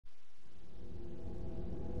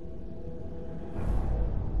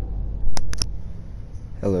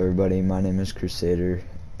Hello everybody, my name is Crusader,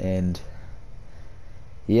 and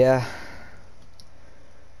yeah,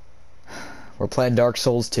 we're playing Dark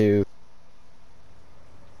Souls 2.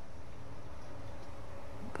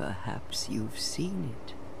 Perhaps you've seen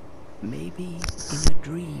it, maybe in a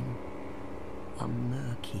dream, a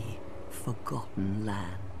murky, forgotten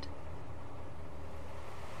land.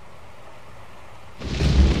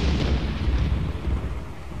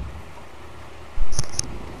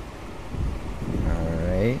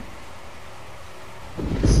 Alright.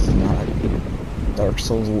 This is not Dark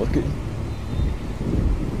Souls looking.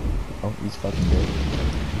 Oh, he's fucking dead.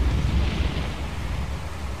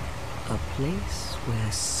 A place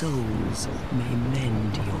where souls may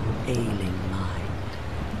mend your ailing mind.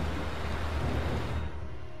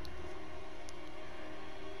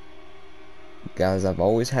 Guys, I've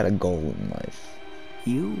always had a goal in life.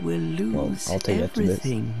 You will lose I'll take after this.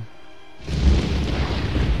 everything.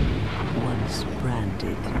 Once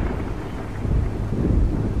branded,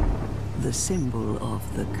 the symbol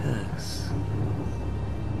of the curse,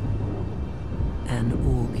 an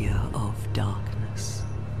augur of darkness.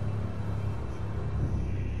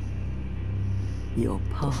 Your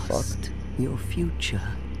past, your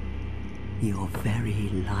future, your very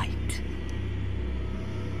light.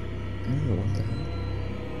 Oh, what the hell?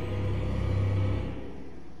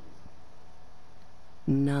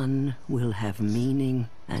 None will have meaning,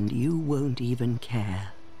 and you won't even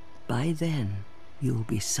care. By then, you'll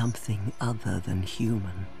be something other than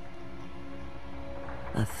human.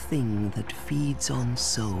 A thing that feeds on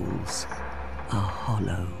souls, a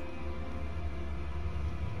hollow.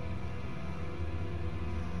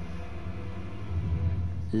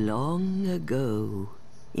 Long ago,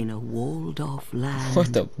 in a walled-off land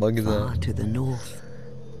What the fuck is far that? to the north,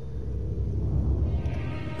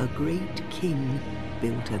 a great king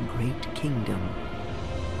built a great kingdom.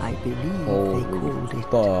 I believe they called it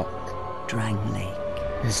Fuck.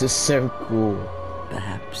 Drangleic. This is so cool.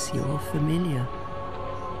 Perhaps you're familiar.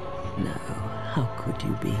 No, how could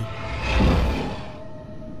you be?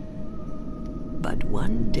 But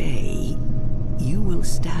one day, you will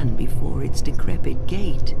stand before its decrepit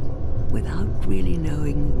gate without really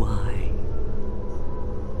knowing why.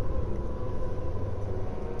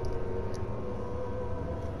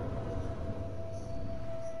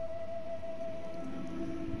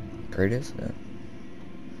 Curtis? Yeah.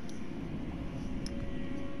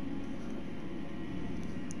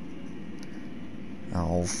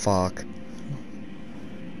 Oh, fuck.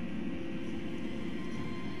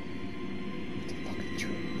 The fucking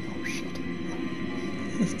tree. Oh, shit.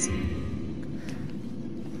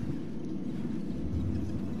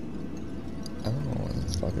 Oh,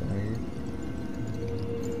 that's fucking weird.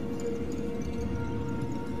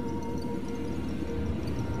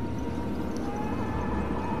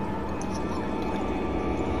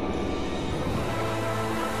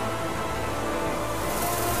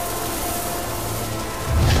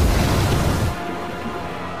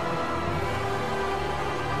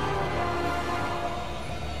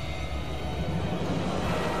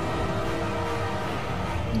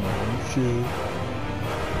 Oh, shit.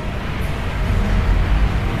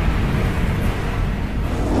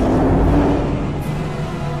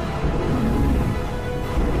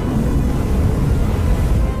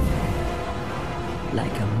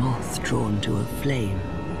 Like a moth drawn to a flame,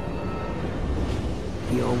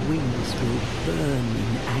 your wings will burn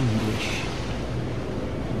in anguish.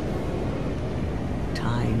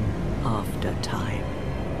 Time after time.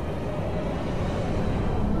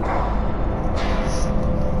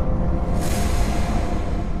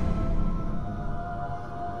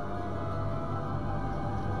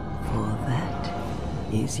 For that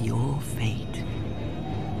is your fate.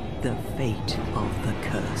 The fate of the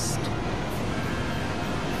cursed.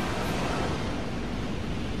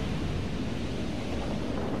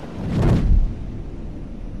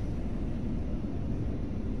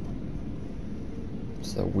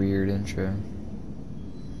 It's a weird intro.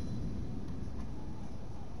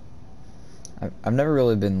 I've never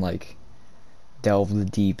really been like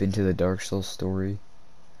delved deep into the Dark Souls story.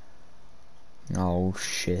 Oh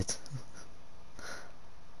shit.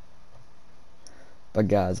 But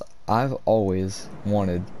guys, I've always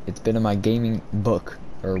wanted, it's been in my gaming book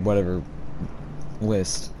or whatever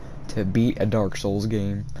list, to beat a Dark Souls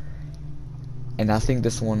game. And I think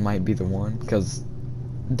this one might be the one, because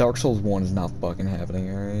Dark Souls 1 is not fucking happening,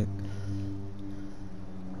 alright?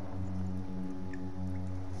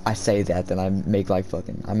 I say that, then I make like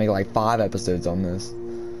 5 episodes on this.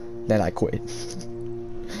 Then I quit.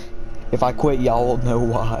 If I quit, y'all will know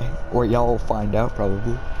why. Or y'all will find out,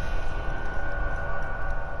 probably.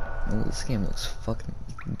 Oh, this game looks fucking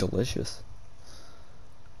delicious.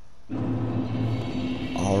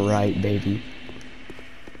 Alright, baby.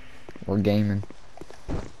 We're gaming.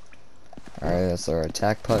 Alright, that's our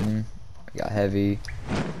attack button. We got heavy.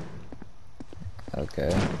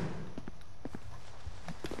 Okay.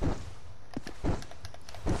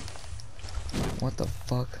 What the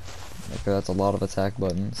fuck? Okay, that's a lot of attack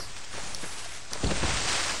buttons.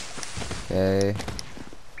 Okay.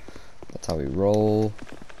 That's how we roll.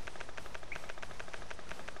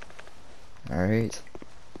 Alright.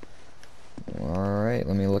 Alright,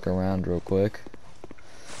 let me look around real quick.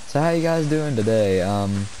 So how you guys doing today?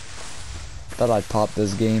 Thought I'd pop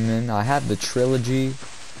this game in. I have the trilogy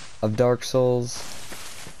of Dark Souls.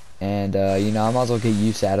 And, you know, I might as well get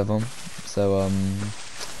use out of them. So,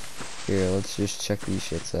 here, let's just check these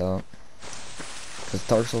shits out. Because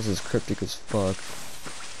Dark Souls is cryptic as fuck.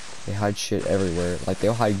 They hide shit everywhere. Like,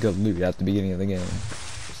 they'll hide good loot at the beginning of the game.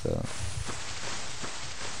 So,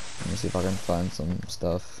 let me see if I can find some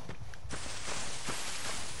stuff.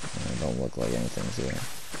 It don't look like anything's here.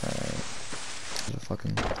 Alright. There's a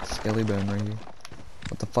fucking skelly bone right here.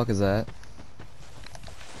 What the fuck is that?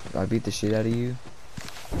 Did I beat the shit out of you?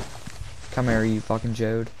 Come here, you fucking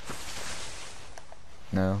Jode.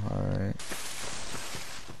 No? Alright.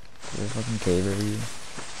 There's a fucking cave over here.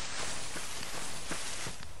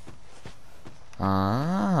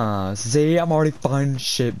 Ah, see, I'm already finding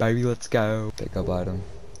shit, baby. Let's go. Pick up item.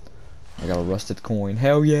 I got a rusted coin.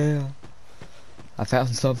 Hell yeah. I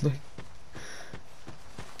found something.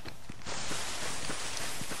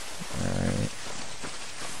 Alright.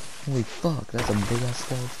 Holy fuck, that's a big ass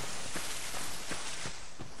stuff.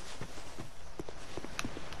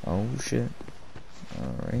 Oh shit.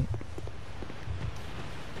 Alright.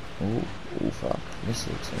 Oh fuck. This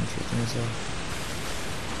looks interesting as hell.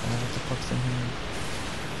 What the fuck's in here?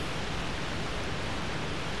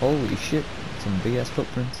 Holy shit. Some big ass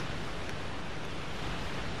footprints.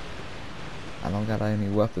 I don't got any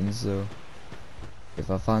weapons, so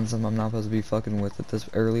if I find some I'm not supposed to be fucking with it this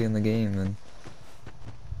early in the game, then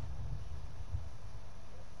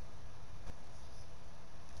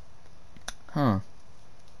huh.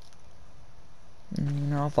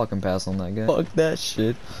 No, I'll fucking pass on that guy. Fuck that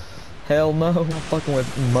shit. Hell no. I'm fucking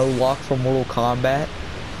with Moloch from Mortal Kombat.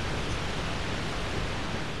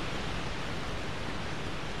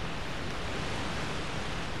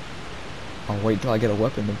 I'll wait till I get a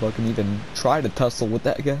weapon to fucking even try to tussle with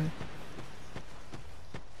that guy.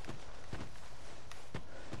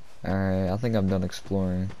 Alright, I think I'm done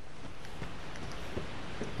exploring.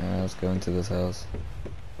 Alright, let's go into this house.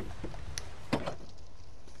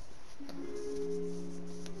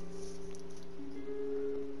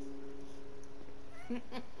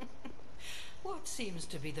 What seems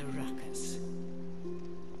to be the ruckus?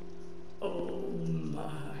 Oh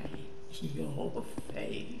my, your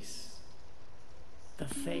face. The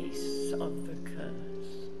face of the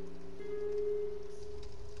curse.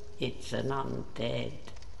 It's an undead.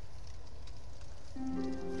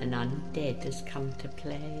 An undead has come to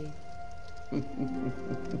play.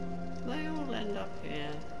 They all end up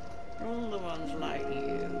here. All the ones like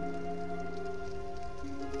you.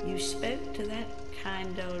 You spoke to that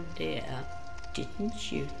kind old dear,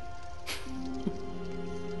 didn't you?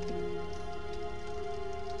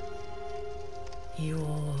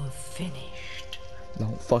 You're finished.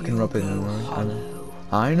 Don't fucking rub it in Go the hollow.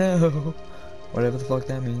 I know. Whatever the fuck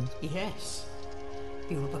that means. Yes.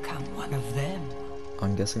 You will become one of them.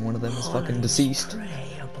 I'm guessing one of them is fucking Hollows deceased.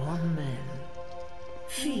 Prey upon men.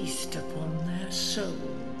 Feast upon their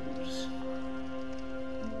souls.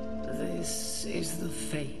 This is the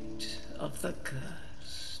fate of the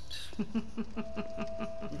cursed.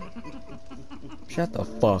 Shut the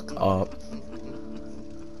fuck up.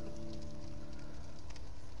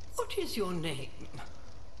 What is your name?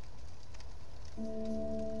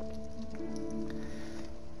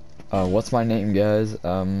 What's my name, guys?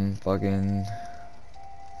 Fucking...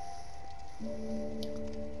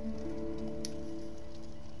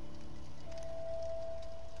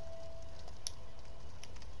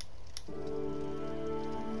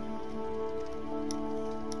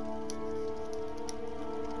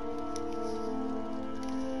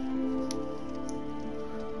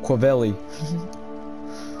 Quavelli.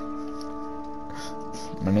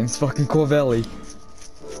 My name's fucking Quavelli.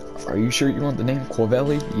 Are you sure you want the name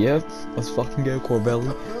Quavelli? Yep. Let's fucking go,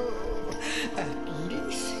 Quavelli. At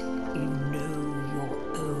least you know your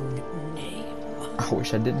own name. I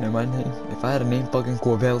wish I did know my name. If I had a name fucking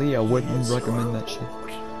Quavelli, I wouldn't recommend that shit.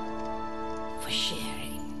 For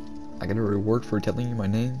sharing. I get a reward for telling you my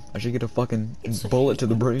name. I should get a fucking It's a bullet to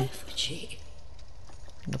the human brain. effigy.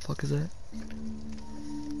 What the fuck is that?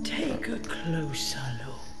 Take a closer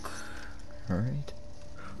look. Alright.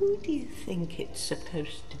 Who do you think it's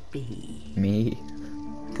supposed to be? Me?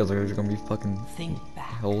 Because there's gonna be fucking Think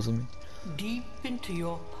back, holes in me. deep into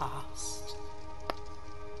your past.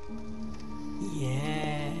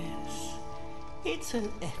 Yes, it's an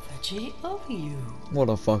effigy of you. What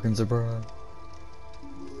a fucking surprise.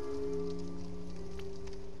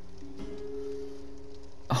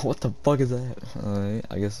 Oh, what the fuck is that? Alright,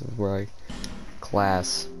 I guess this is where I...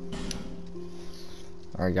 Class.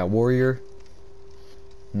 Alright, got warrior,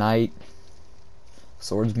 knight,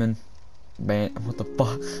 swordsman, what the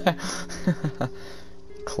fuck?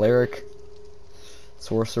 Cleric,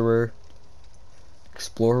 sorcerer,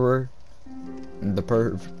 explorer, and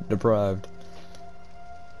deprived.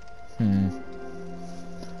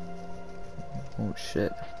 Oh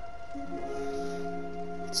shit.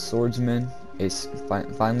 Swordsman. A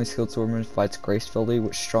finely skilled swordsman fights gracefully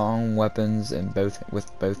with strong weapons in both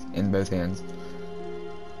hands.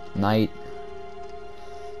 Knight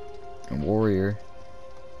and warrior.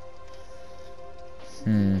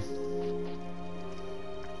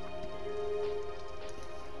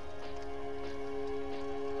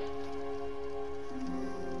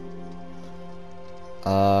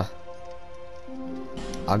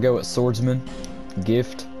 I'll go with swordsman.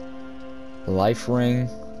 Gift, life ring,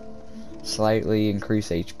 slightly increase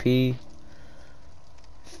HP,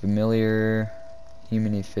 familiar,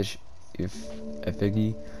 human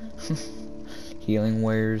effigy, healing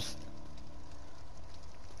wares,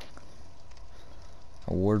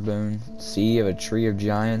 a ward bone, seed of a tree of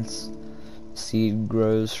giants, seed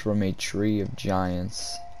grows from a tree of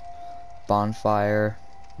giants, bonfire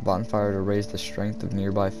to raise the strength of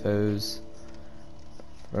nearby foes,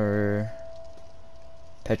 or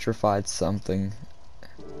petrified something.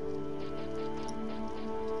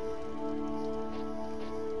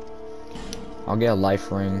 I'll get a life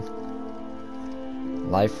ring.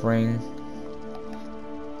 Life ring.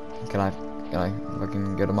 Can I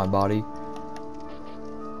fucking go to my body?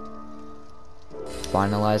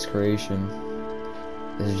 Finalize creation.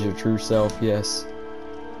 This is your true self, yes.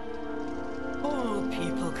 All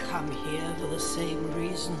people come here for the same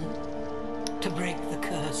reason. To break the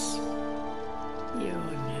curse. You're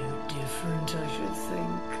no different, I should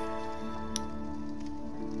think.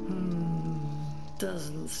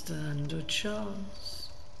 Doesn't stand a chance.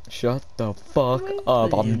 Shut the fuck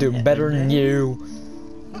up, I'm doing better than you.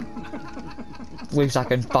 At least I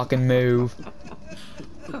can fucking move.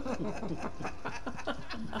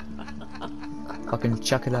 Fucking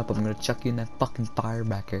chuck it up, I'm gonna chuck you in that fucking fire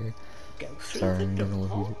back here. Go through Sorry, the I'm getting a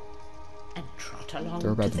little door heated. and trot along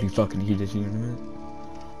They're about to be fucking heated here in a minute.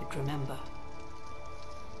 But remember,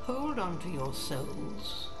 hold on to your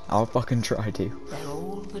souls. I'll fucking try to. They're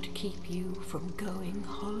all that keep you from going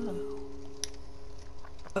hollow.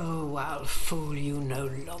 Oh, I'll fool you no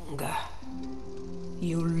longer.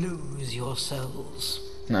 You'll lose your souls.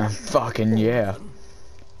 Nah, fucking yeah.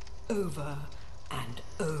 Over and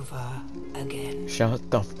over again. Shut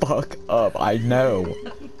the fuck up, I know.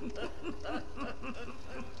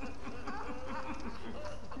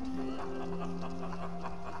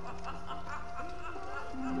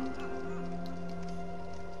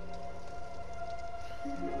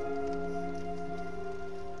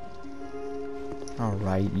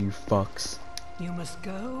 Alright, you fucks. You must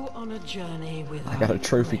go on a journey without I got a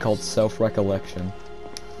trophy called rest. Self-Recollection.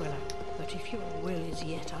 Well, but if your will is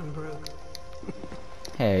yet unbroken,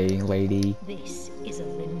 Hey, lady. This is a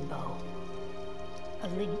limbo. A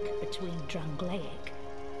link between Drangleic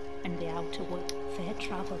and the outer world. Fair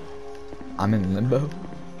traveler, I'm in limbo? know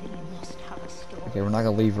that you must have a story. Okay, we're not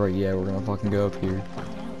gonna leave right yet, we're gonna fucking go up here. Why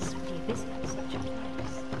else would you visit such a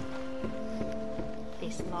place?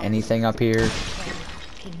 This lost Anything up here?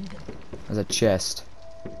 kingdom. There's a chest.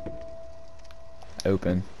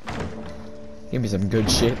 Open. Give me some good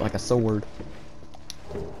shit like a sword.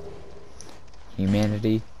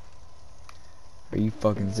 Humanity. Are you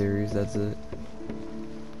fucking serious? That's it.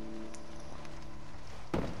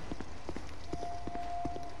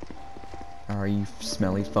 Are you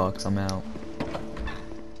smelly fucks? I'm out.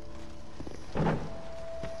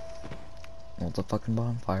 Well, it's a fucking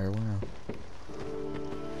bonfire. Wow.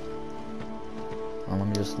 Oh, let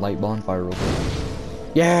me just light bonfire real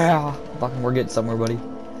quick. Yeah! Fucking, we're getting somewhere, buddy.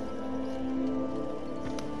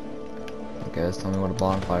 Okay, guys, tell me what a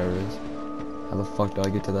bonfire is. How the fuck do I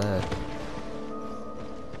get to that?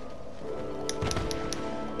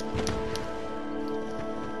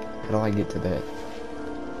 How do I get to that?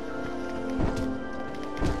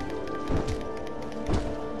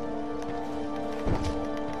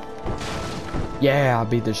 Yeah, I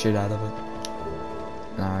beat the shit out of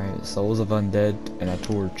it. Alright, Souls of Undead and a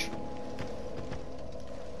torch.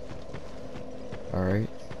 Alright.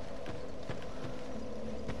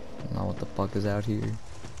 what the fuck is out here.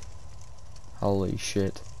 Holy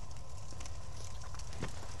shit.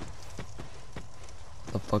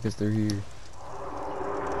 What the fuck is through here?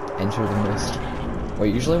 Enter the mist.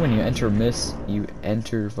 Wait, usually when you enter mist, you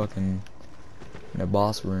enter fucking the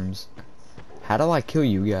boss rooms. How do I kill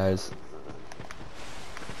you guys?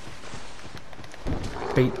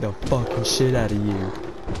 Beat the fucking shit out of you.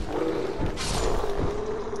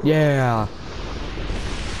 Yeah.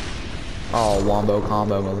 Oh, wombo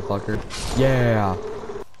combo, motherfucker. Yeah.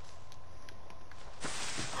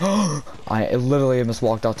 I literally almost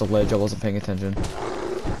walked off the ledge. I wasn't paying attention.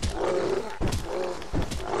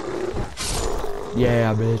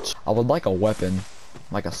 Yeah, bitch. I would like a weapon.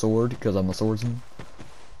 Like a sword, because I'm a swordsman.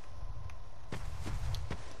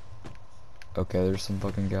 Okay, there's some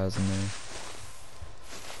fucking guys in there.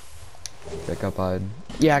 Pick up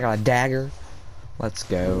yeah, I got a dagger. Let's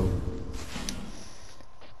go.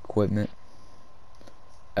 Equipment.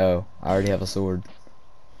 Oh, I already have a sword.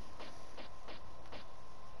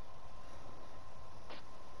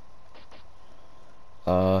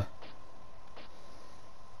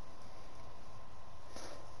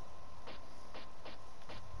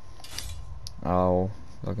 Oh,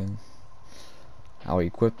 fucking. I'll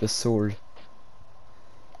equip the sword.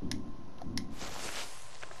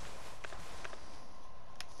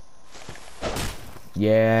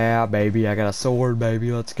 Yeah, baby, I got a sword,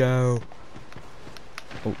 baby. Let's go.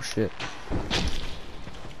 Oh shit.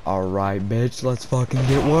 Alright, bitch, let's fucking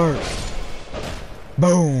get work.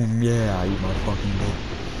 Boom! Yeah, I eat my fucking dick.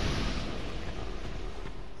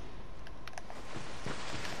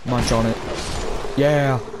 Munch on it.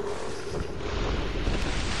 Yeah.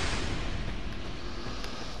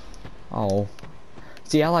 Oh.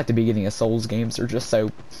 See, I like the beginning of Souls games. They're just so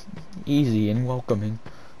easy and welcoming.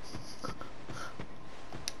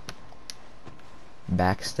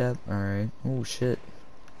 Backstep? Alright. Oh shit.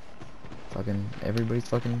 Fucking everybody's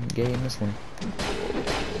fucking gay in this one.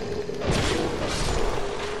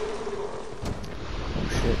 Oh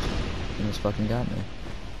shit. You just fucking got me.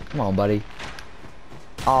 Come on, buddy.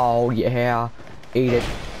 Oh yeah. Eat it.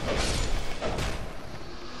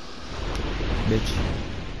 Bitch.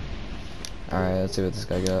 Alright, let's see what this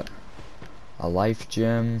guy got. A life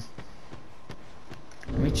gem.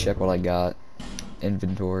 Let me check what I got.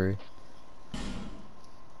 Inventory.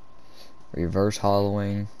 Reverse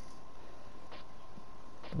hollowing.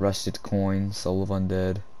 Rusted coin. Soul of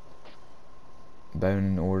undead. Bone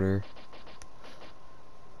in order.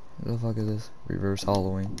 What the fuck is this? Reverse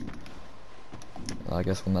hollowing. Well, I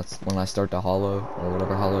guess when I start to hollow, or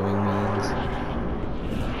whatever hollowing means.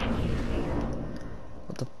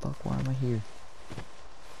 What the fuck? Why am I here?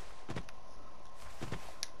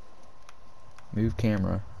 Move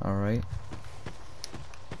camera. Alright.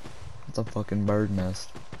 It's a fucking bird nest.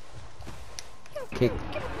 Kick.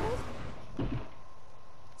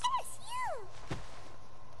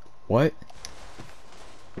 What?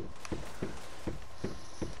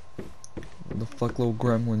 The fuck, little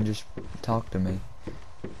gremlin just talked to me.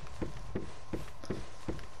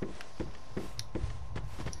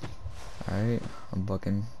 Alright, I'm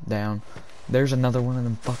fucking down. There's another one of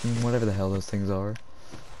them fucking whatever the hell those things are.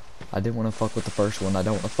 I didn't want to fuck with the first one. I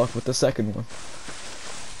don't want to fuck with the second one.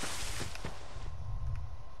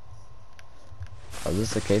 Is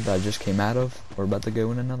this the cave that I just came out of? We're about to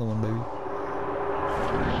go in another one, baby.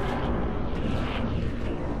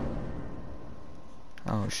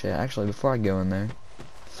 Oh shit, actually before I go in there.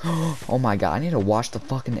 Oh my god, I need to wash the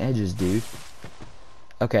fucking edges, dude.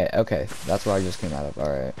 Okay, okay, that's where I just came out of.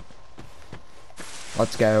 Alright.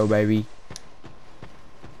 Let's go, baby.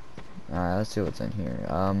 Alright, let's see what's in here.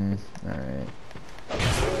 Alright.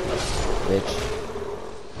 Bitch.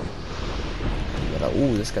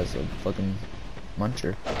 Ooh, this guy's a fucking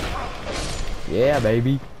muncher. Yeah,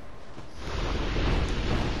 baby.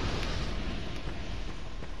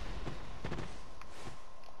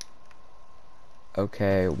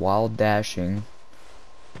 Okay, while dashing,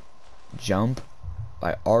 jump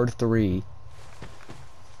by R3.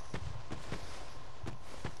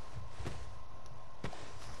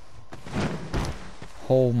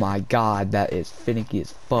 Oh my god, that is finicky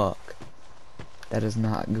as fuck. That is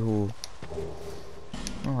not cool.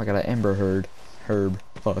 Oh, I got an Ember Herd.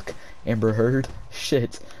 Fuck. Ember Herd?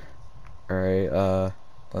 Shit. Alright,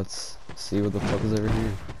 let's see what the fuck is over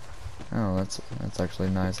here. Oh, that's actually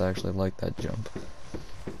nice. I actually like that jump.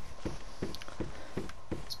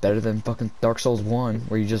 It's better than fucking Dark Souls 1,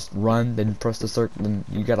 where you just run, then press the circle, then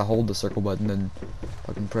you gotta hold the circle button, then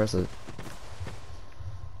fucking press it.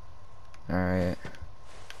 Alright.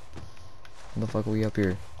 What the fuck are we up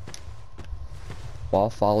here? While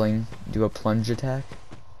falling, do a plunge attack.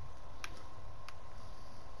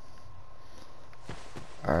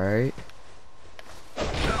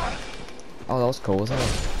 was cool. What's that?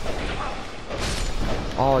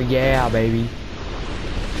 Oh yeah, baby.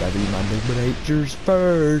 Gotta be my big nature's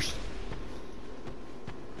first.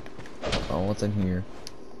 Oh, what's in here?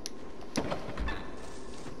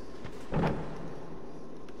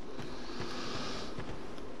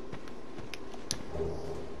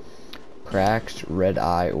 Cracked red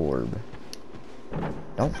eye orb.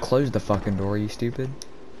 Don't close the fucking door, you stupid.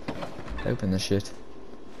 Open the shit.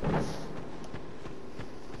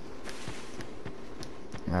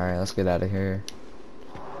 Alright, let's get out of here.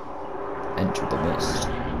 Enter the mist.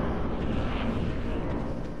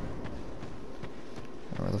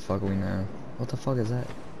 Where the fuck are we now? What the fuck is that?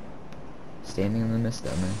 Standing in the mist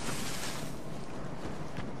down there.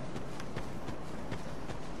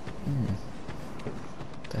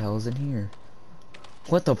 What the hell is in here?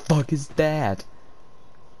 What the fuck is that?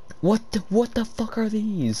 What the fuck are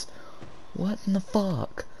these? What in the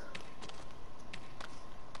fuck?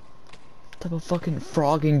 What type of fucking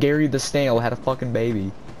frog and Gary the Snail had a fucking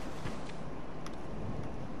baby?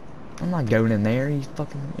 I'm not going in there, you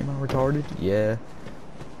fucking, am I retarded? Yeah.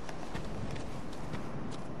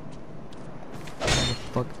 What the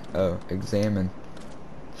fuck? Oh, examine.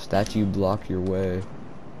 Statue block your way.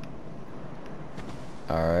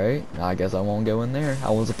 Alright, I guess I won't go in there. I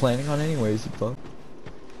wasn't planning on anyways, you fuck.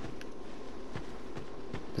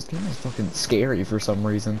 This game is fucking scary for some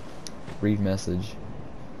reason. Read message.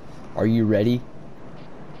 Are you ready?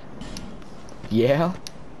 Yeah?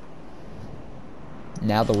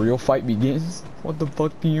 Now the real fight begins? What the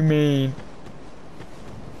fuck do you mean?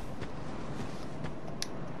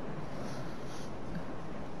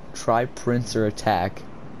 Try Prince or attack.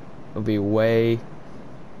 It'll be way...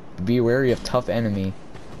 Be wary of tough enemy.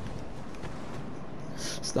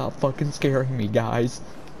 Stop fucking scaring me, guys.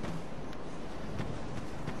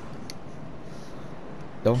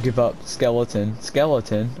 Don't give up, skeleton.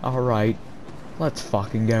 Skeleton? Alright. Let's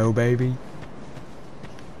fucking go, baby.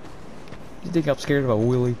 You think I'm scared of a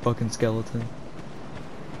woolly fucking skeleton?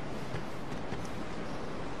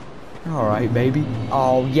 Alright, baby.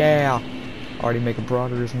 Oh, yeah! Already making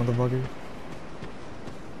progress, motherfucker.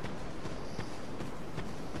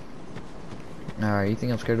 Alright, you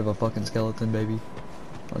think I'm scared of a fucking skeleton, baby?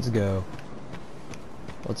 Let's go.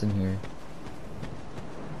 What's in here?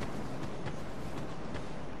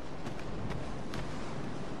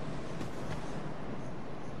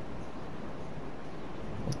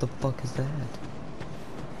 What the fuck is that?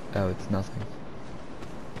 Oh, it's nothing.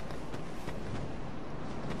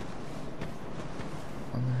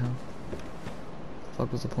 What the hell? The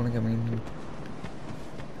fuck was the point of coming in here?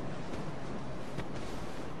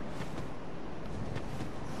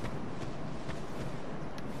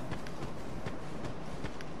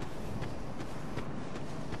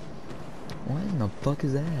 What in the fuck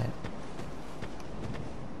is that?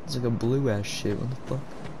 It's like a blue ass shit. What the fuck?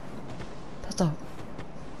 That's a...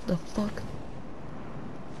 The fuck?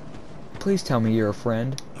 Please tell me you're a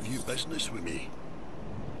friend. Have you business with me?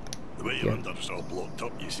 The way you're under is all blocked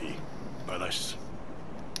up, you see. By this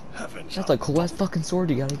heavens. That's a cool ass fucking sword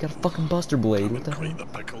you got. You got a fucking buster blade. What the hell? The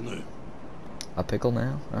pickle now. A pickle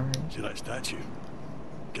now? Alright. See that statue?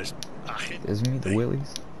 Gives me the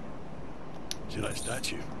willies. See that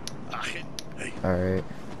statue? Hey. Alright.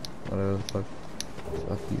 Whatever the fuck.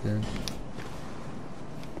 Fuck you then.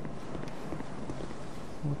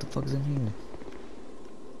 What the fuck's in here?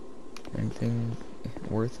 Anything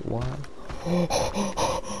worthwhile?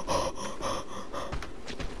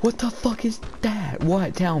 What the fuck is that?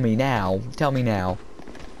 What? Tell me now. Tell me now.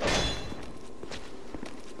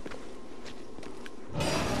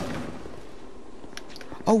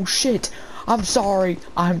 Oh shit! I'm sorry!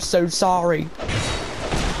 I'm so sorry!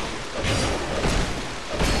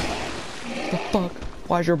 What the fuck?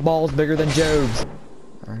 Why is your balls bigger than Job's?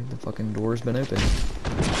 Alright, the fucking door's been opened.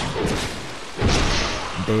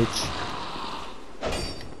 Bitch.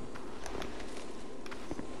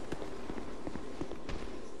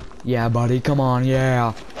 Yeah, buddy, come on,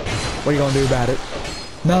 yeah. What are you gonna do about it?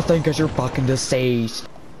 Nothing, cause you're fucking deceased.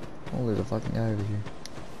 Oh, there's a fucking guy over here.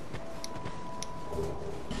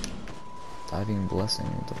 Diving blessing,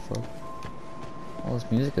 what the fuck? Oh, this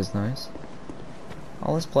music is nice.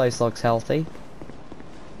 Oh, this place looks healthy.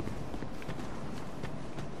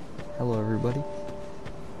 Hello, everybody.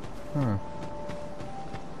 Huh.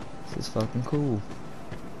 This is fucking cool.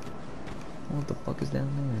 What the fuck is down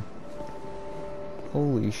there?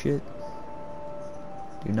 Holy shit.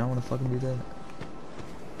 Do not want to fucking do that.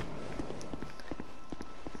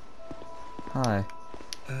 Hi.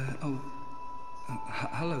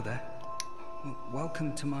 Hello there.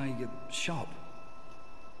 Welcome to my shop.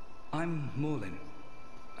 I'm Morlin,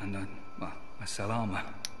 and well, I sell armor.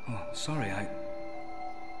 Oh, sorry,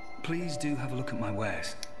 Please do have a look at my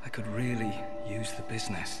wares. I could really use the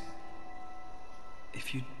business.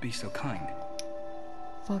 If you'd be so kind.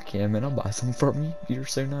 Fuck yeah, man, I'll buy some from you. You're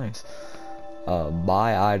so nice.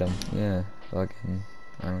 Buy item. Yeah, fucking,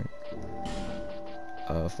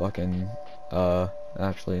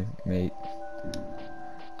 actually, mate,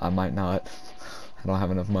 I might not. I don't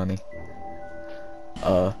have enough money.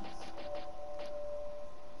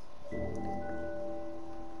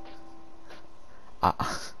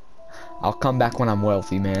 I'll come back when I'm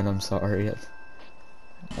wealthy, man. I'm sorry. I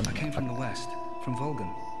came from the west, from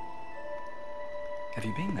Volgan. Have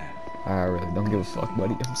you been there? I really don't give a fuck,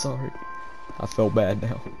 buddy. I'm sorry. I feel bad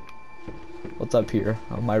now. What's up here?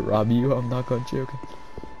 I might rob you. I'm not gonna joke.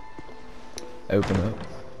 Open up.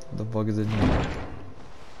 What the fuck is in here?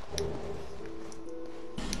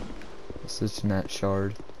 It's just that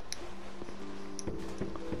shard.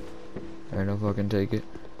 Alright, I'll fucking take it.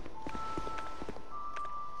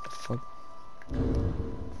 The fuck?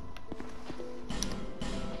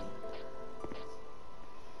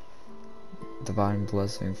 Divine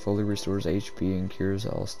Blessing fully restores HP and cures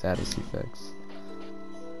all status effects.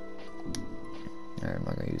 Alright, I'm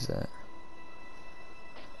not gonna use that.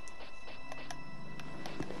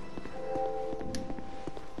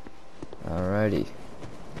 Alrighty.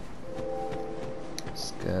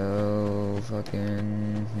 Let's go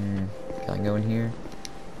fucking... Can I go in here?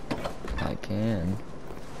 I can.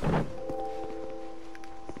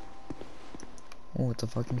 Oh, it's a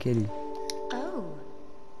fucking kitty. Oh,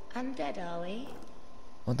 undead are we?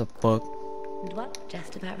 What the fuck? And well,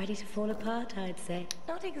 just about ready to fall apart, I'd say.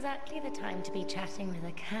 Not exactly the time to be chatting with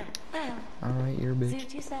a cat. Well, alright, you're a bitch.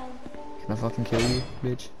 suit yourself. Can I fucking kill you,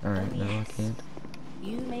 bitch? Alright, Oh, no, yes. I can't.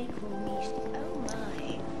 You may call me... Oh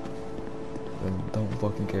my. I don't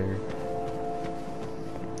fucking care.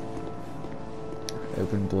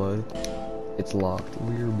 Open blood. It's locked.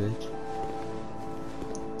 Weird, bitch.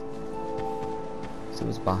 So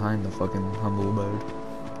it's behind the fucking humble abode.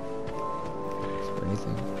 Is there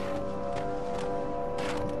anything?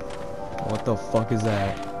 What the fuck is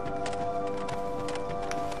that?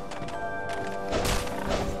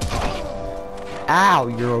 Ow!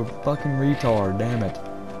 You're a fucking retard, damn it.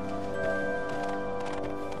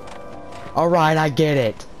 Alright, I get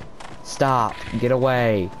it. Stop. Get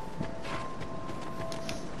away.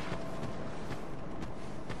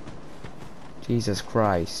 Jesus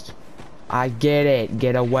Christ. I get it.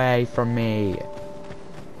 Get away from me.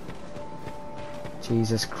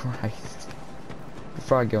 Jesus Christ.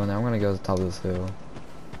 Before I go in there, I'm gonna go to the top of this hill. Are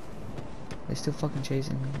they still fucking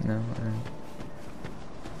chasing me? No, alright.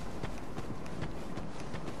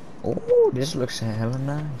 Oh, this looks hella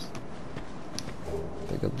nice.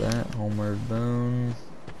 Pick up that. Homeward Bone.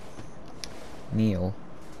 Kneel.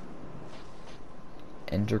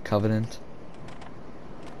 Enter Covenant.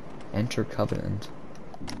 Enter Covenant.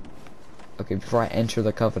 Okay, before I enter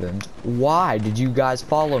the Covenant. Why did you guys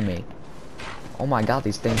follow me? Oh my god,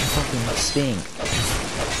 these things fucking stink.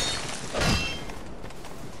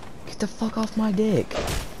 Get the fuck off my dick.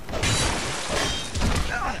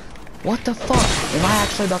 What the fuck? Am I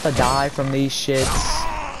actually about to die from these shits?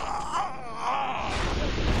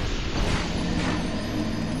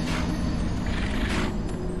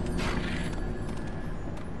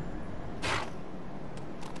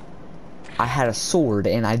 I had a sword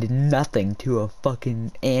and I did nothing to a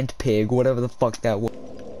fucking ant pig, whatever the fuck that was.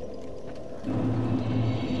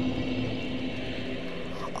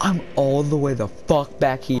 I'm all the way the fuck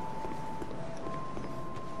back here.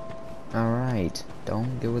 Alright,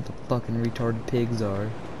 don't get what the fucking retarded pigs are.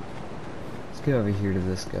 Let's go over here to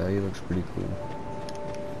this guy, he looks pretty cool.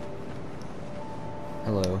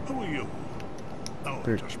 Hello. Who are you? Oh,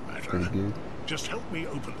 Pretty good. Just help me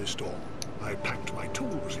open this door. I packed my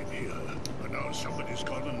tools in here, but now somebody's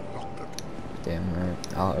gone and locked it. Damn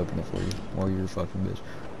right. I'll open it for you. While you're a fucking bitch.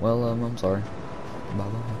 Well, I'm sorry. Bye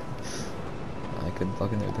bye. I couldn't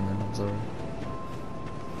fucking open it, I'm sorry.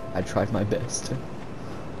 I tried my best.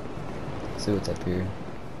 See what's up here.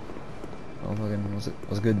 Oh fucking,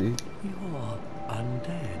 what's good, dude? You're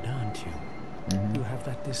undead, aren't you? Mm-hmm. You have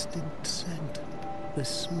that distinct scent, the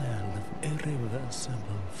smell of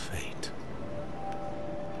irreversible fate.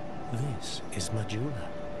 This is Majula.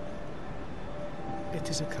 It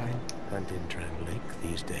is a kind hunt in Drang Lake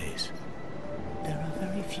these days. There are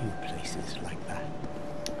very few places like that.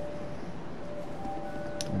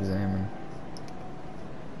 Examine.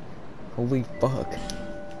 Holy fuck.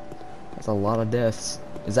 That's a lot of deaths.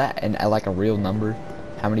 Is that like a real number?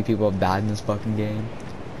 How many people have died in this fucking game?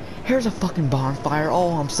 Here's a fucking bonfire.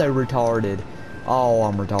 Oh, I'm so retarded. Oh,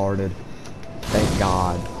 I'm retarded. Thank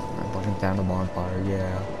God. Fucking found a bonfire,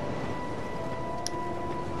 yeah.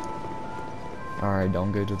 Alright,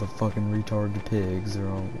 don't go to the fucking retarded pigs or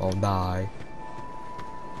I'll die.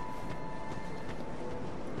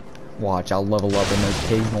 Watch, I'll level up and those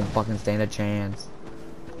pigs won't fucking stand a chance.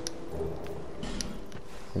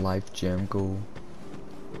 Life gem, cool.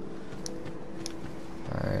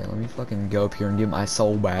 Alright, let me fucking go up here and get my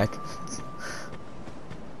soul back.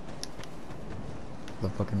 The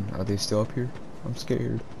fucking, are they still up here? I'm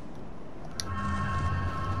scared.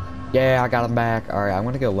 Yeah, I got them back. Alright, I'm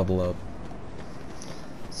gonna go level up.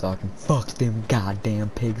 So I can fuck them goddamn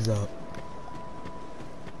pigs up.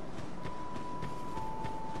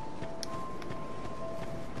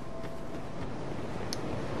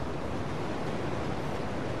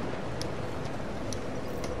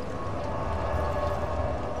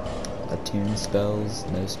 Attune spells,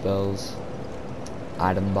 no spells.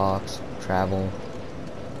 Item box, travel,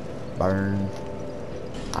 burn,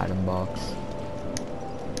 item box.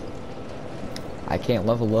 I can't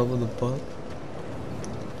level up, what the fuck?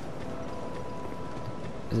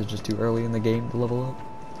 Is it just too early in the game to level up?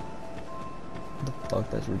 What the fuck,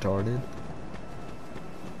 that's retarded.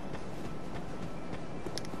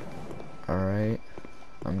 Alright,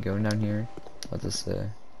 I'm going down here. What's this say?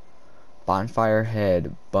 Bonfire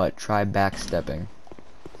head, but try backstepping.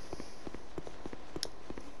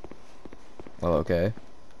 Well, okay.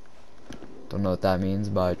 Don't know what that means,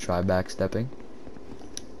 but try backstepping.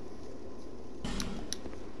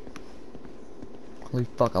 Holy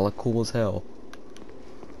fuck, I look cool as hell.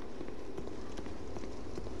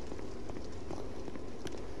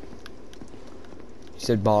 You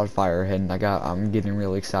said bonfire head, and I'm getting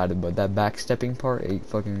really excited, but that backstepping part, it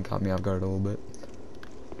fucking caught me off guard a little bit.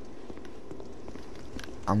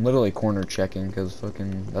 I'm literally corner checking, because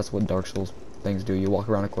fucking, that's what Dark Souls things do. You walk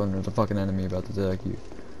around a corner, there's a fucking enemy about to attack you.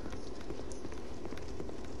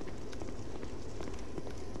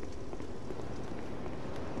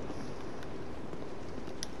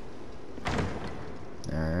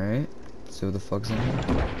 Alright, so the fuck's in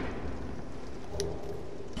here?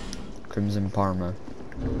 Crimson Parma.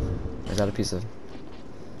 Is that a piece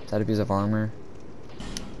of armor?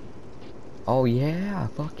 Oh yeah,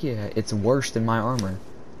 fuck yeah. It's worse than my armor.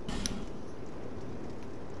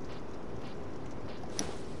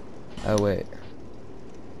 Oh wait.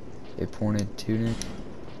 A pointed tunic.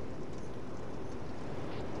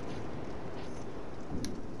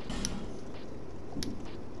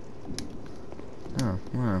 Oh,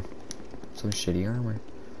 wow. Some shitty armor.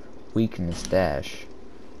 Weakness dash.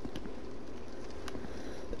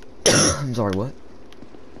 I'm sorry, what?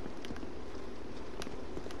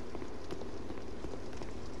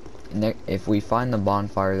 If we find the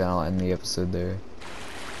bonfire, then I'll end the episode there.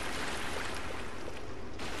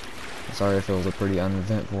 Sorry if it was a pretty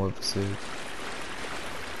uneventful episode.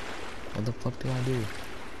 What the fuck do I do?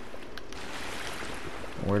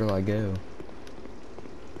 Where do I go?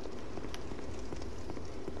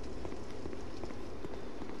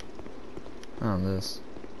 Oh, this.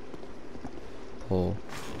 Pull.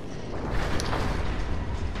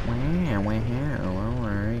 Wow,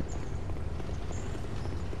 alright.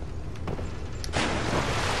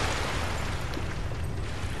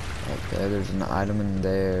 Okay, there's an item in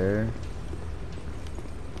there.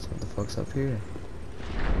 So what the fuck's up here?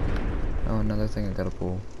 Oh, another thing I gotta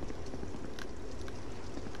pull.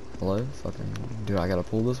 Hello? Fucking, do I gotta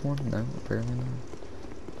pull this one? No, apparently not.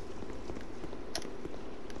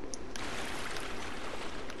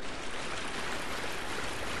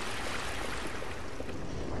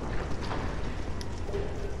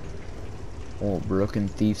 Oh, broken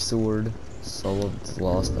thief sword. Soul of the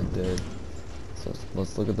lost undead. So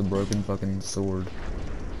let's look at the broken fucking sword.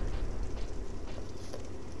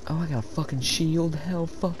 Oh, I got a fucking shield. Hell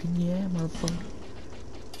fucking yeah, motherfucker.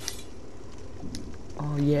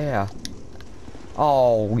 Oh yeah.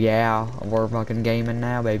 Oh yeah. We're fucking gaming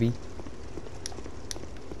now, baby.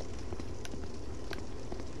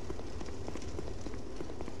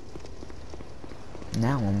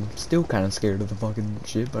 Now I'm still kind of scared of the fucking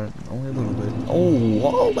shit, but only a little bit. Oh,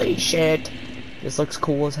 holy shit! This looks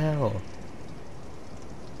cool as hell.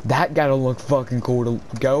 That gotta look fucking cool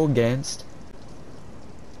to go against.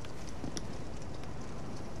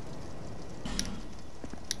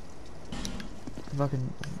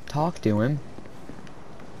 Fucking talk to him.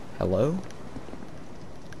 Hello?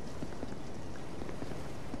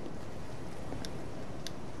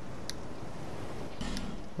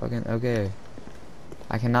 Fucking, okay.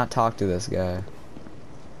 I cannot talk to this guy.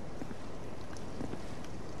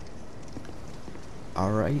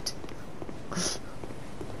 Alright.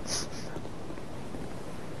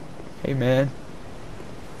 Hey man.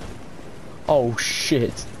 Oh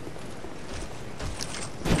shit.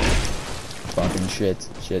 fucking shit.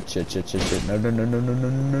 Shit. No.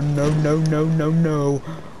 No.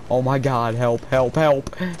 Oh my god, help.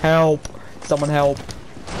 Someone help.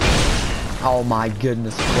 Oh my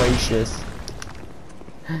goodness gracious.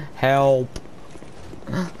 Help.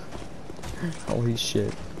 Holy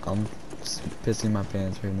shit. I'm pissing my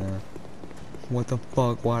pants right now. What the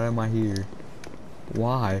fuck? Why am I here?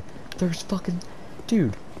 Why? There's fucking...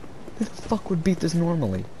 Dude, who the fuck would beat this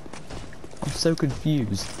normally? I'm so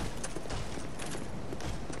confused.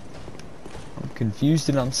 I'm confused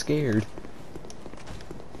and I'm scared.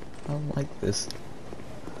 I don't like this.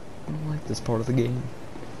 I don't like this part of the game.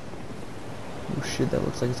 Oh shit, that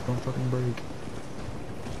looks like it's gonna fucking break.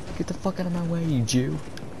 Get the fuck out of my way, you Jew.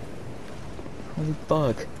 Holy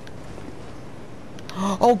fuck.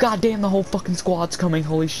 Oh goddamn, the whole fucking squad's coming,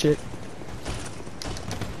 holy shit.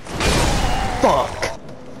 Fuck!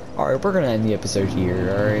 Alright, we're gonna end the episode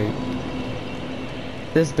here, alright?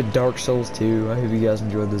 This has been Dark Souls 2. I hope you guys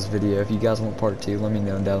enjoyed this video. If you guys want part 2, let me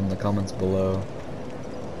know down in the comments below.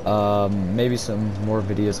 Maybe some more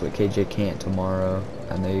videos with KJ Kant tomorrow.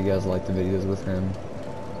 I know you guys like the videos with him.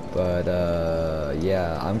 But,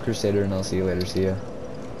 yeah, I'm Crusader and I'll see you later. See ya.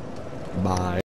 Bye.